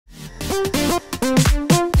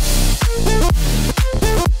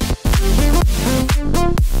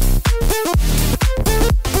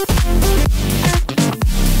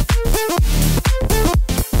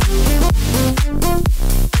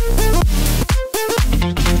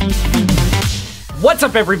What's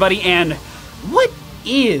up, everybody, and what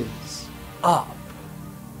is up?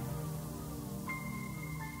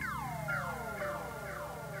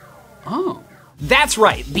 Oh. That's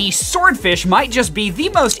right, the Swordfish might just be the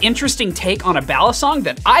most interesting take on a balisong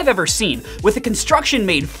that I've ever seen, with a construction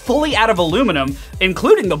made fully out of aluminum,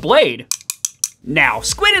 including the blade. Now,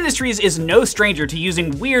 Squid Industries is no stranger to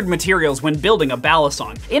using weird materials when building a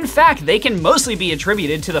balisong. In fact, they can mostly be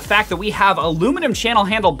attributed to the fact that we have aluminum channel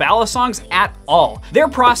handle balisongs at all. Their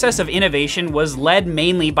process of innovation was led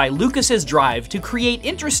mainly by Lucas's drive to create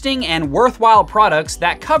interesting and worthwhile products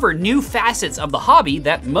that cover new facets of the hobby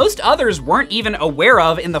that most others weren't even aware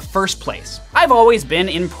of in the first place. I've always been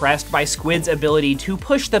impressed by Squid's ability to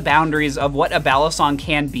push the boundaries of what a balisong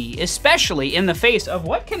can be, especially in the face of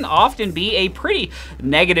what can often be a pretty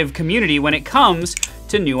negative community when it comes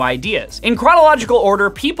to new ideas. In chronological order,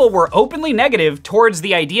 people were openly negative towards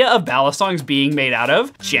the idea of balisongs being made out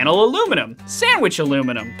of channel aluminum, sandwich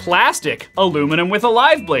aluminum, plastic, aluminum with a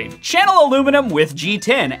live blade, channel aluminum with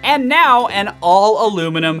G10, and now an all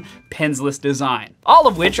aluminum pensless design. All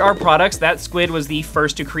of which are products that Squid was the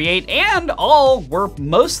first to create, and all were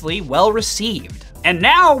mostly well received. And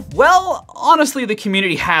now, well, honestly, the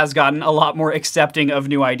community has gotten a lot more accepting of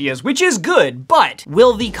new ideas, which is good, but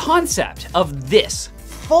will the concept of this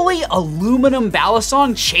fully aluminum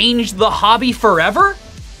balisong change the hobby forever?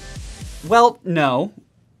 Well, no.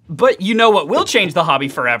 But you know what will change the hobby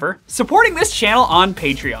forever? Supporting this channel on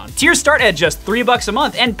Patreon. Tiers start at just $3 a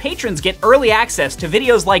month, and patrons get early access to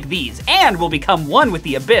videos like these, and will become one with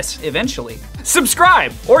the abyss eventually.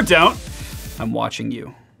 Subscribe, or don't. I'm watching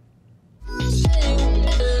you.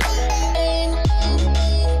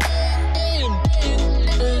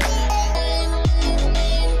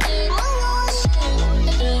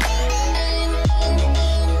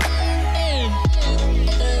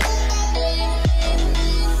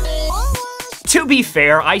 To be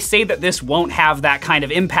fair, I say that this won't have that kind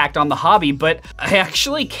of impact on the hobby, but I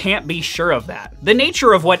actually can't be sure of that. The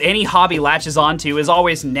nature of what any hobby latches onto is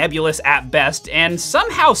always nebulous at best, and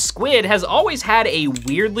somehow Squid has always had a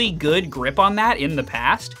weirdly good grip on that in the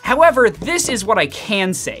past. However, this is what I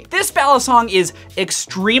can say. This balisong is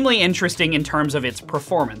extremely interesting in terms of its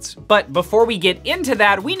performance. But before we get into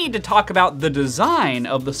that, we need to talk about the design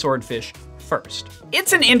of the Swordfish first.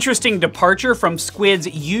 It's an interesting departure from Squid's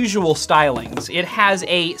usual stylings. It has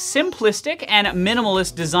a simplistic and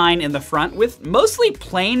minimalist design in the front with mostly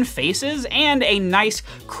plain faces and a nice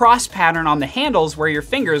cross pattern on the handles where your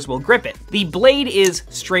fingers will grip it. The blade is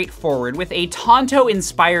straightforward with a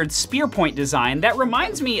Tonto-inspired spear point design that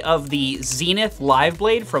reminds me of the Zenith live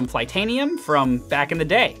blade from Flightanium from back in the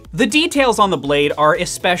day. The details on the blade are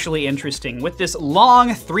especially interesting, with this long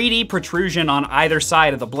 3D protrusion on either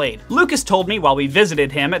side of the blade. Lucas told me while we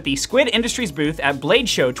visited him at the Squid Industries booth at Blade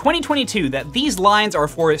Show 2022 that these lines are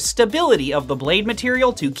for stability of the blade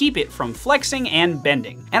material to keep it from flexing and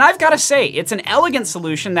bending. And I've gotta say, it's an elegant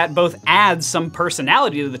solution that both adds some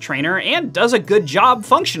personality to the trainer and does a good job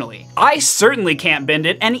functionally. I certainly can't bend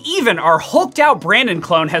it, and even our hulked out Brandon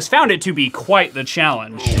clone has found it to be quite the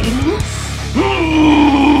challenge.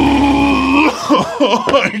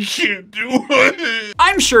 I can't do it.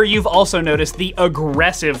 I'm sure you've also noticed the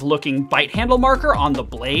aggressive looking bite handle marker on the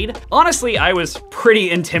blade. Honestly, I was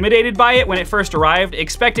pretty intimidated by it when it first arrived,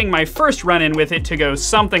 expecting my first run-in with it to go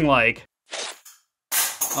something like,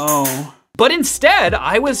 oh. But instead,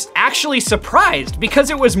 I was actually surprised because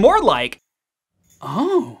it was more like,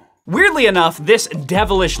 oh. Weirdly enough, this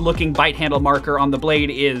devilish looking bite handle marker on the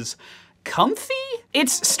blade is comfy?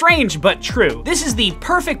 It's strange but true. This is the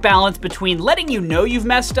perfect balance between letting you know you've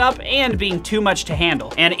messed up and being too much to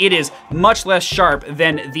handle, and it is much less sharp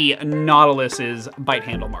than the Nautilus's bite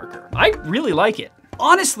handle marker. I really like it.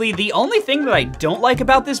 Honestly, the only thing that I don't like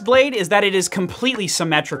about this blade is that it is completely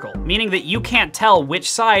symmetrical, meaning that you can't tell which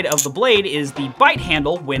side of the blade is the bite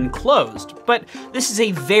handle when closed. But this is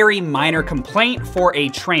a very minor complaint for a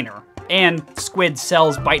trainer, and Squid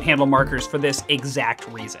sells bite handle markers for this exact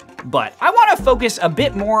reason. But I want to focus a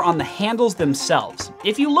bit more on the handles themselves.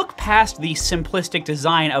 If you look past the simplistic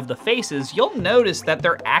design of the faces, you'll notice that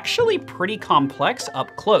they're actually pretty complex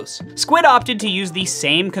up close. Squid opted to use the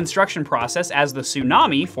same construction process as the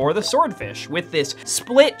Tsunami for the Swordfish, with this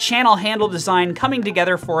split channel handle design coming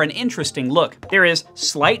together for an interesting look. There is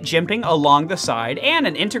slight jimping along the side and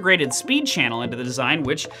an integrated speed channel into the design,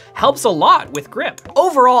 which helps a lot with grip.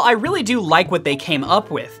 Overall, I really do like what they came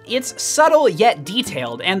up with. It's subtle yet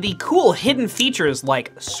detailed, and the cool hidden features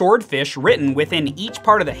like Swordfish written within each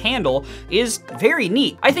part of the handle is very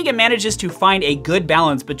neat. I think it manages to find a good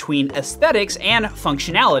balance between aesthetics and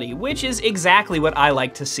functionality, which is exactly what I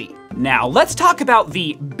like to see. Now, let's talk about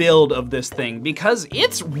the build of this thing, because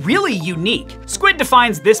it's really unique. Squid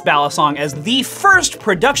defines this balisong as the first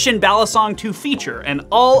production balisong to feature an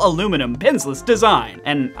all-aluminum pinsless design,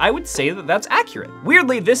 and I would say that that's accurate.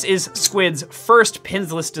 Weirdly, this is Squid's first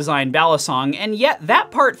pinsless design balisong, and yet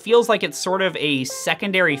that part feels like it's sort of a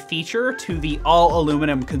secondary feature to the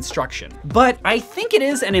all-aluminum construction. But I think it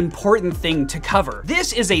is an important thing to cover.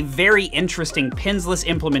 This is a very interesting pinsless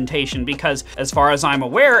implementation because, as far as I'm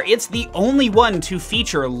aware, it's the only one to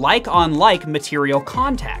feature like-on-like material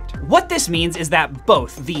contact. What this means is that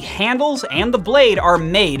both the handles and the blade are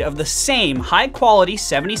made of the same high-quality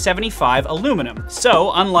 7075 aluminum.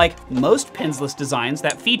 So, unlike most pinsless designs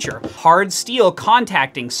that feature hard steel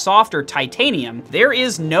contacting softer titanium, there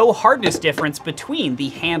is no hardness difference between the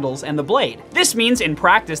handles and the blade. This means in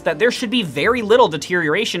practice that there should be very little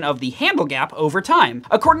deterioration of the handle gap over time.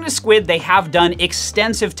 According to Squid, they have done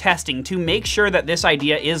extensive testing to make sure that this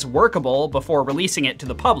idea is workable before releasing it to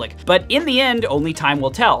the public, but in the end, only time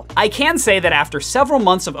will tell. I can say that after several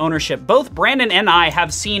months of ownership, both Brandon and I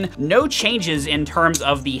have seen no changes in terms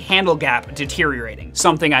of the handle gap deteriorating.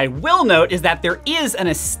 Something I will note is that there is an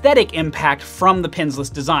aesthetic impact from the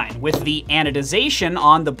pinsless design, with the anodization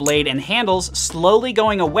on the blade and handles slowly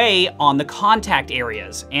going away on the contact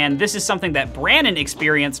areas, and this is something that Brandon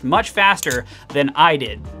experienced much faster than I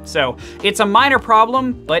did. So it's a minor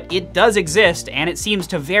problem, but it does exist, and it seems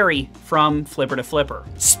to vary from flipper to flipper.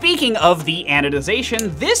 Speaking of the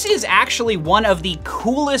anodization, this is actually one of the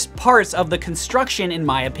coolest parts of the construction in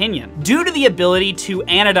my opinion. Due to the ability to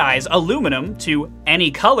anodize aluminum to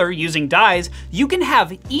any color using dyes, you can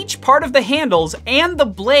have each part of the handles and the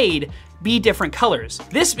blade be different colors.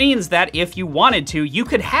 This means that if you wanted to, you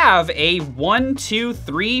could have a 1, 2,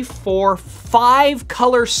 3, 4, 5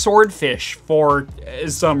 color swordfish for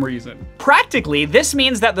some reason. Practically, this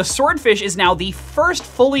means that the swordfish is now the first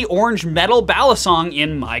fully orange metal balisong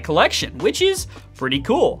in my collection, which is pretty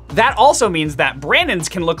cool. That also means that Brandon's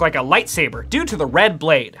can look like a lightsaber due to the red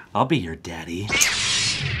blade. I'll be your daddy.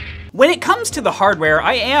 When it comes to the hardware,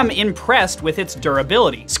 I am impressed with its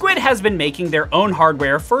durability. Squid has been making their own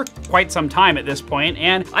hardware for quite some time at this point,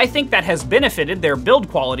 and I think that has benefited their build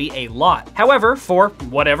quality a lot. However, for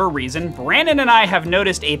whatever reason, Brandon and I have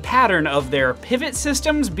noticed a pattern of their pivot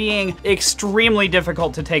systems being extremely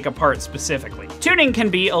difficult to take apart specifically. Tuning can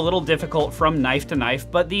be a little difficult from knife to knife,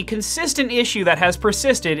 but the consistent issue that has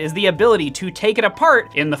persisted is the ability to take it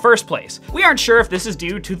apart in the first place. We aren't sure if this is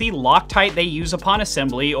due to the Loctite they use upon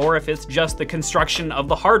assembly, or if it's just the construction of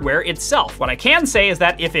the hardware itself. What I can say is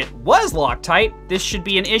that if it was Loctite, this should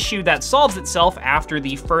be an issue that solves itself after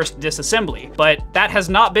the first disassembly, but that has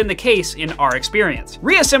not been the case in our experience.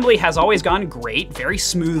 Reassembly has always gone great, very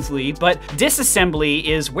smoothly, but disassembly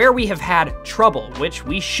is where we have had trouble, which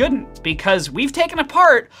we shouldn't, because we've taken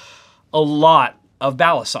apart a lot of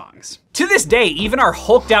balisongs. To this day, even our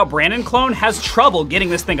hulked out Brandon clone has trouble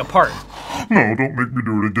getting this thing apart. No, don't make me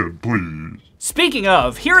do it again, please. Speaking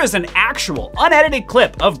of, here is an actual, unedited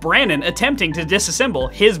clip of Brandon attempting to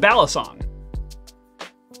disassemble his balisong.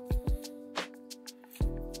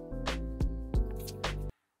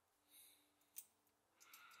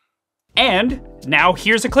 And now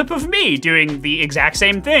here's a clip of me doing the exact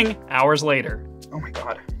same thing hours later. Oh my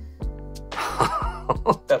god.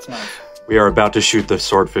 That's nice. We are about to shoot the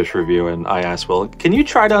swordfish review, and I asked Will, can you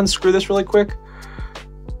try to unscrew this really quick?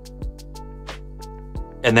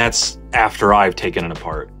 And that's after I've taken it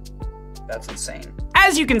apart. That's insane.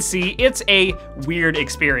 As you can see, it's a weird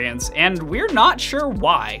experience, and we're not sure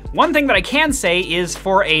why. One thing that I can say is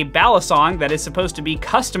for a balisong that is supposed to be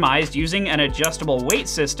customized using an adjustable weight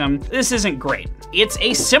system, this isn't great. It's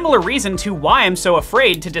a similar reason to why I'm so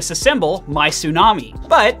afraid to disassemble my Tsunami.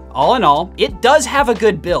 But all in all, it does have a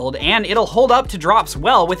good build, and it'll hold up to drops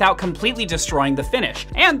well without completely destroying the finish.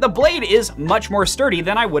 And the blade is much more sturdy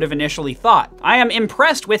than I would have initially thought. I am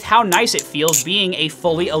impressed with how nice it feels being a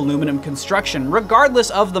fully aluminum construction, regardless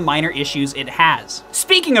of the minor issues it has.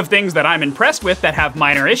 Speaking of things that I'm impressed with that have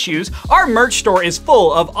minor issues, our merch store is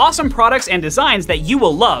full of awesome products and designs that you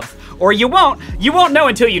will love. Or you won't know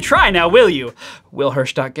until you try now, will you?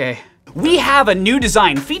 Hirsch.gay. We have a new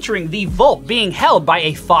design featuring the Vulp being held by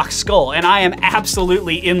a fox skull, and I am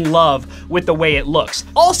absolutely in love with the way it looks.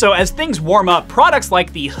 Also, as things warm up, products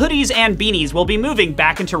like the hoodies and beanies will be moving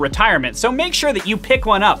back into retirement, so make sure that you pick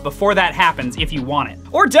one up before that happens if you want it.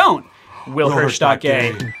 Or don't.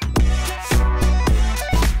 Hirsch.gay.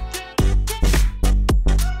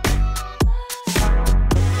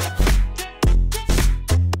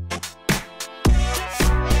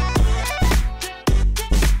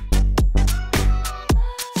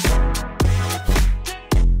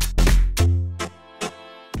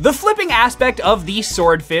 The flipping aspect of the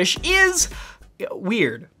Swordfish is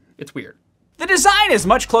weird. It's weird. The design is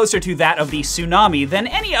much closer to that of the Tsunami than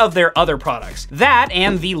any of their other products. That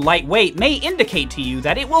and the lightweight may indicate to you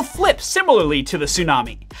that it will flip similarly to the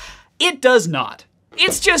Tsunami. It does not.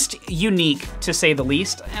 It's just unique, to say the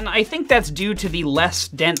least, and I think that's due to the less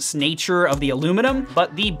dense nature of the aluminum,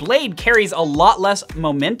 but the blade carries a lot less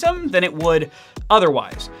momentum than it would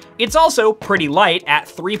otherwise. It's also pretty light at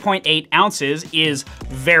 3.8 ounces, is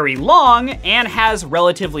very long, and has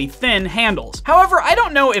relatively thin handles. However, I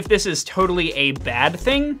don't know if this is totally a bad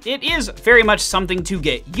thing. It is very much something to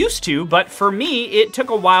get used to, but for me, it took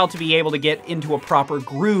a while to be able to get into a proper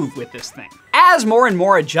groove with this thing. As more and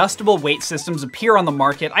more adjustable weight systems appear on the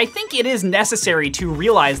market, I think it is necessary to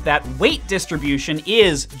realize that weight distribution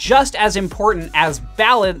is just as important as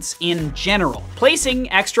balance in general.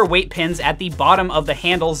 Placing extra weight pins at the bottom of the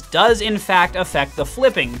handles does in fact affect the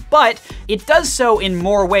flipping, but it does so in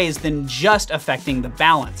more ways than just affecting the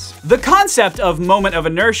balance. The concept of moment of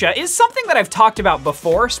inertia is something that I've talked about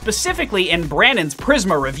before, specifically in Brandon's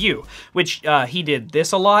Prisma review, which he did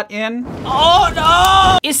this a lot in. Oh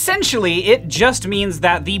no! Essentially, it just means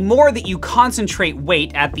that the more that you concentrate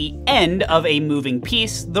weight at the end of a moving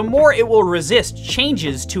piece, the more it will resist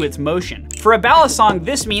changes to its motion. For a balisong,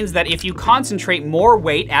 this means that if you concentrate more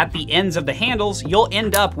weight at the ends of the handles, you'll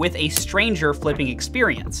end up with a stranger flipping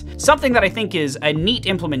experience. Something that I think is a neat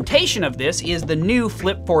implementation of this is the new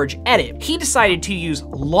FlipForge edit. He decided to use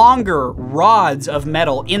longer rods of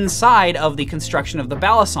metal inside of the construction of the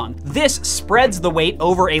balisong. This spreads the weight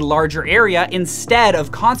over a larger area instead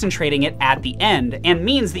of concentrating it at the end, and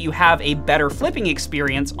means that you have a better flipping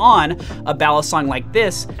experience on a balisong like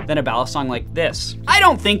this than a balisong like this. I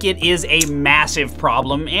don't think it is a massive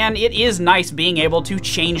problem, and it is nice being able to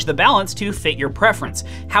change the balance to fit your preference.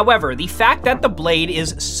 However, the fact that the blade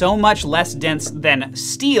is so much less dense than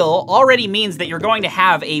steel already means that you're going to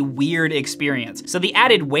have a weird experience. So the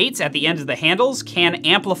added weights at the ends of the handles can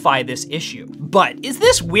amplify this issue. But is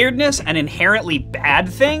this weirdness an inherently bad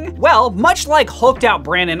thing? Well, much like Hulked Out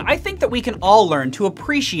Brandon, I think that we can all learn to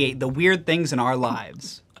appreciate the weird things in our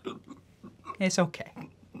lives. It's okay.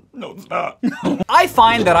 No, it's not. I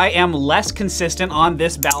find that I am less consistent on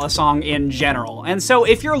this balisong in general, and so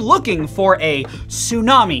if you're looking for a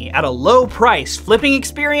tsunami at a low price flipping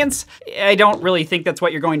experience, I don't really think that's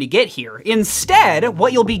what you're going to get here. Instead,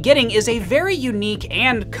 what you'll be getting is a very unique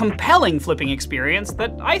and compelling flipping experience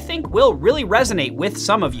that I think will really resonate with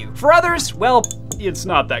some of you. For others, well, it's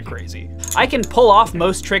not that crazy. I can pull off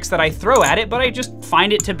most tricks that I throw at it, but I just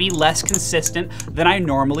find it to be less consistent than I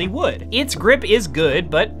normally would. Its grip is good,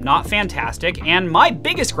 but not fantastic, and my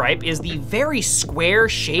biggest gripe is the very square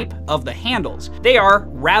shape of the handles. They are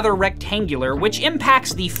rather rectangular, which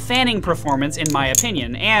impacts the fanning performance in my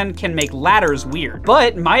opinion, and can make ladders weird.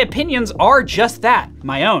 But my opinions are just that,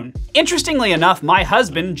 my own. Interestingly enough, my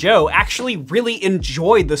husband, Joe, actually really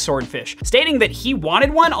enjoyed the Swordfish, stating that he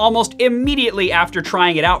wanted one almost immediately after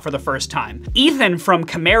trying it out for the first time. Ethan from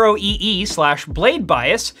Camaro EE/Blade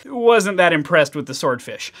Bias wasn't that impressed with the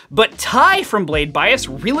Swordfish, but Ty from Blade Bias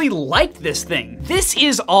really liked this thing. This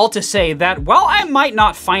is all to say that while I might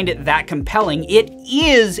not find it that compelling, it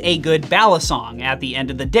is a good balisong at the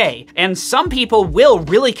end of the day, and some people will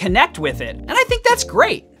really connect with it, and I think that's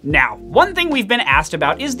great. Now, one thing we've been asked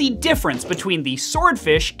about is the difference between the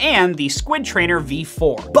Swordfish and the Squidtrainer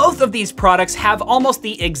V4. Both of these products have almost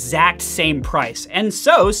the exact same price, and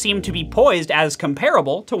so seem to be poised as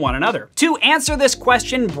comparable to one another. To answer this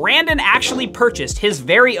question, Brandon actually purchased his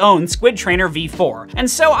very own Squidtrainer V4, and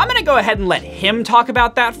so I'm gonna go ahead and let him talk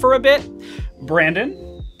about that for a bit.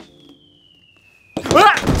 Brandon?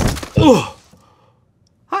 Ah!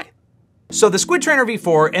 So the Squidtrainer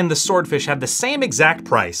V4 and the Swordfish have the same exact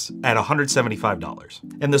price at $175.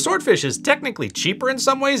 And the Swordfish is technically cheaper in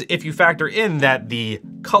some ways if you factor in that the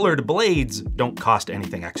colored blades don't cost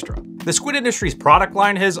anything extra. The Squid Industries product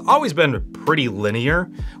line has always been pretty linear,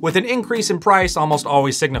 with an increase in price almost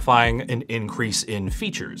always signifying an increase in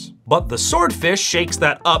features. But the Swordfish shakes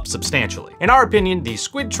that up substantially. In our opinion, the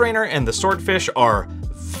Squidtrainer and the Swordfish are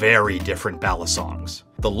very different balisongs.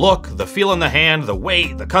 The look, the feel in the hand, the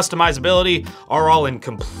weight, the customizability are all in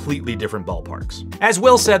completely different ballparks. As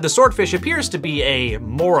Will said, the Swordfish appears to be a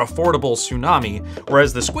more affordable tsunami,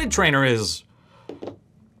 whereas the Squidtrainer is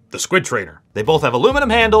the Squidtrainer. They both have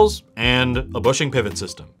aluminum handles and a bushing pivot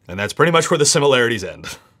system. And that's pretty much where the similarities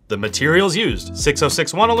end. The materials used,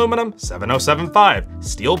 6061 aluminum, 7075,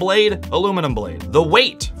 steel blade, aluminum blade. The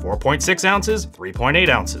weight, 4.6 ounces, 3.8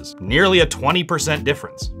 ounces, nearly a 20%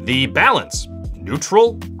 difference. The balance,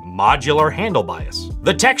 neutral, modular handle bias.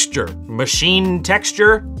 The texture, machine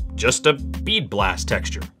texture, just a bead blast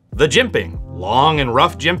texture. The jimping, long and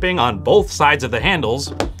rough jimping on both sides of the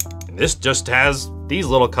handles. And this just has these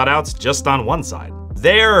little cutouts just on one side.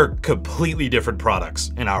 They're completely different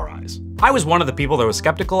products in our eyes. I was one of the people that was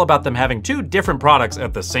skeptical about them having two different products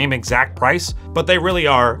at the same exact price, but they really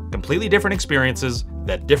are completely different experiences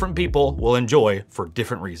that different people will enjoy for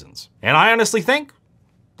different reasons. And I honestly think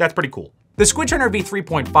that's pretty cool. The Squidtrainer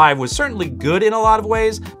V3.5 was certainly good in a lot of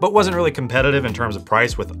ways, but wasn't really competitive in terms of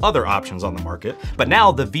price with other options on the market. But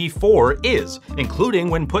now the V4 is, including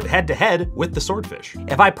when put head to head with the Swordfish.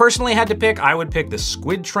 If I personally had to pick, I would pick the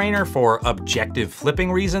Squidtrainer for objective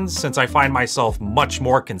flipping reasons, since I find myself much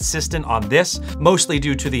more consistent on this, mostly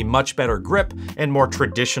due to the much better grip and more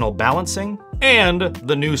traditional balancing. And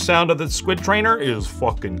the new sound of the Squidtrainer is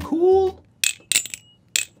fucking cool.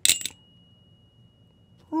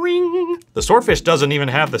 Ring. The Swordfish doesn't even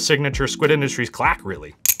have the signature Squid Industries clack,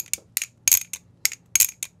 really.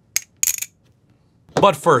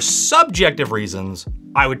 But for subjective reasons,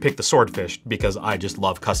 I would pick the Swordfish because I just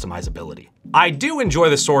love customizability. I do enjoy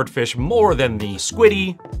the Swordfish more than the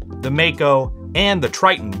Squiddy, the Mako, and the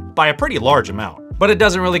Triton by a pretty large amount. But it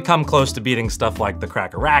doesn't really come close to beating stuff like the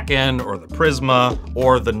Crackerakin or the Prisma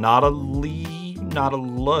or the Nautilussi.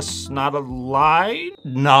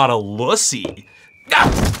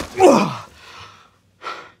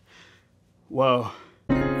 Whoa.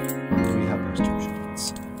 Do we have those two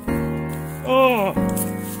shots? Oh.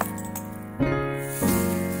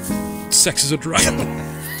 Sex is a drug.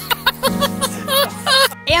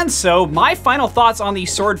 And so, my final thoughts on the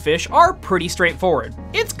Swordfish are pretty straightforward.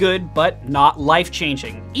 It's good, but not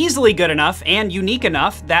life-changing. Easily good enough and unique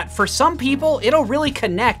enough that for some people, it'll really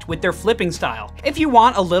connect with their flipping style. If you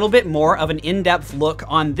want a little bit more of an in-depth look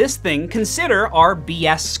on this thing, consider our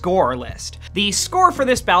BS score list. The score for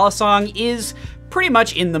this Balisong is pretty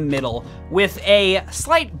much in the middle, with a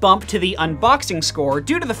slight bump to the unboxing score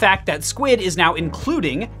due to the fact that Squid is now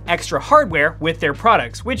including extra hardware with their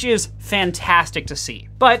products, which is fantastic to see.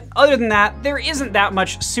 But other than that, there isn't that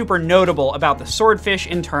much super notable about the Swordfish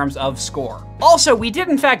in terms of score. Also, we did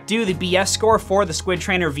in fact do the BS score for the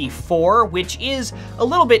Squidtrainer V4, which is a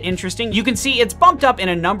little bit interesting. You can see it's bumped up in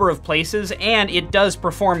a number of places, and it does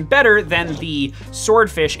perform better than the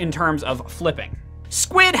Swordfish in terms of flipping.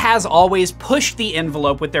 Squid has always pushed the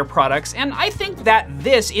envelope with their products, and I think that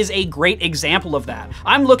this is a great example of that.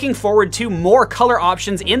 I'm looking forward to more color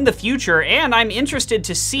options in the future, and I'm interested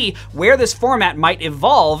to see where this format might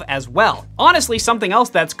evolve as well. Honestly, something else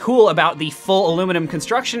that's cool about the full aluminum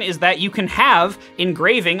construction is that you can have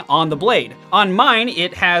engraving on the blade. On mine,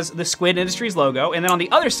 it has the Squid Industries logo, and then on the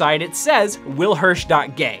other side, it says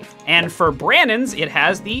willhirsch.gay. And for Brandon's, it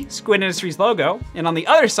has the Squid Industries logo, and on the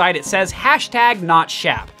other side, it says #NotShap.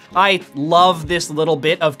 I love this little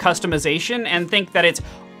bit of customization and think that it's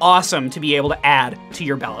awesome to be able to add to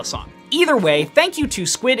your Balisong. Either way, thank you to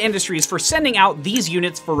Squid Industries for sending out these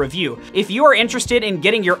units for review. If you are interested in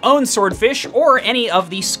getting your own Swordfish or any of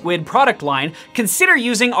the Squid product line, consider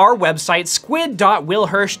using our website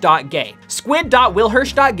squid.willhirsch.gay.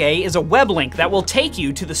 Squid.willhirsch.gay is a web link that will take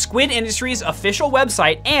you to the Squid Industries official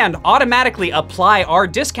website and automatically apply our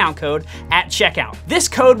discount code at checkout. This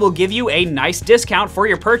code will give you a nice discount for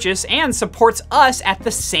your purchase and supports us at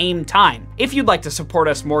the same time. If you'd like to support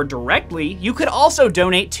us more directly, you could also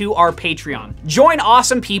donate to our Patreon. Join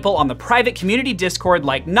awesome people on the private community Discord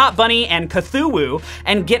like Not Bunny and Cthulhu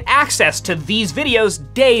and get access to these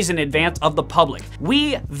videos days in advance of the public.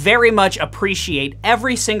 We very much appreciate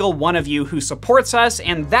every single one of you who supports us,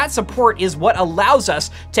 and that support is what allows us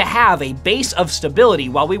to have a base of stability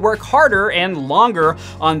while we work harder and longer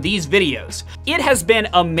on these videos. It has been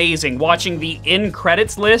amazing watching the end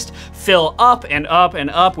credits list fill up and up and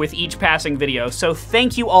up with each passing video, so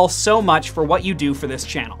thank you all so much for what you do for this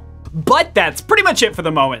channel. But that's pretty much it for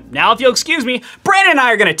the moment. Now, if you'll excuse me, Brandon and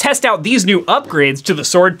I are gonna test out these new upgrades to the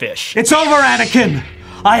Swordfish. It's over, Anakin!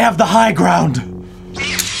 I have the high ground!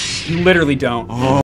 You literally don't.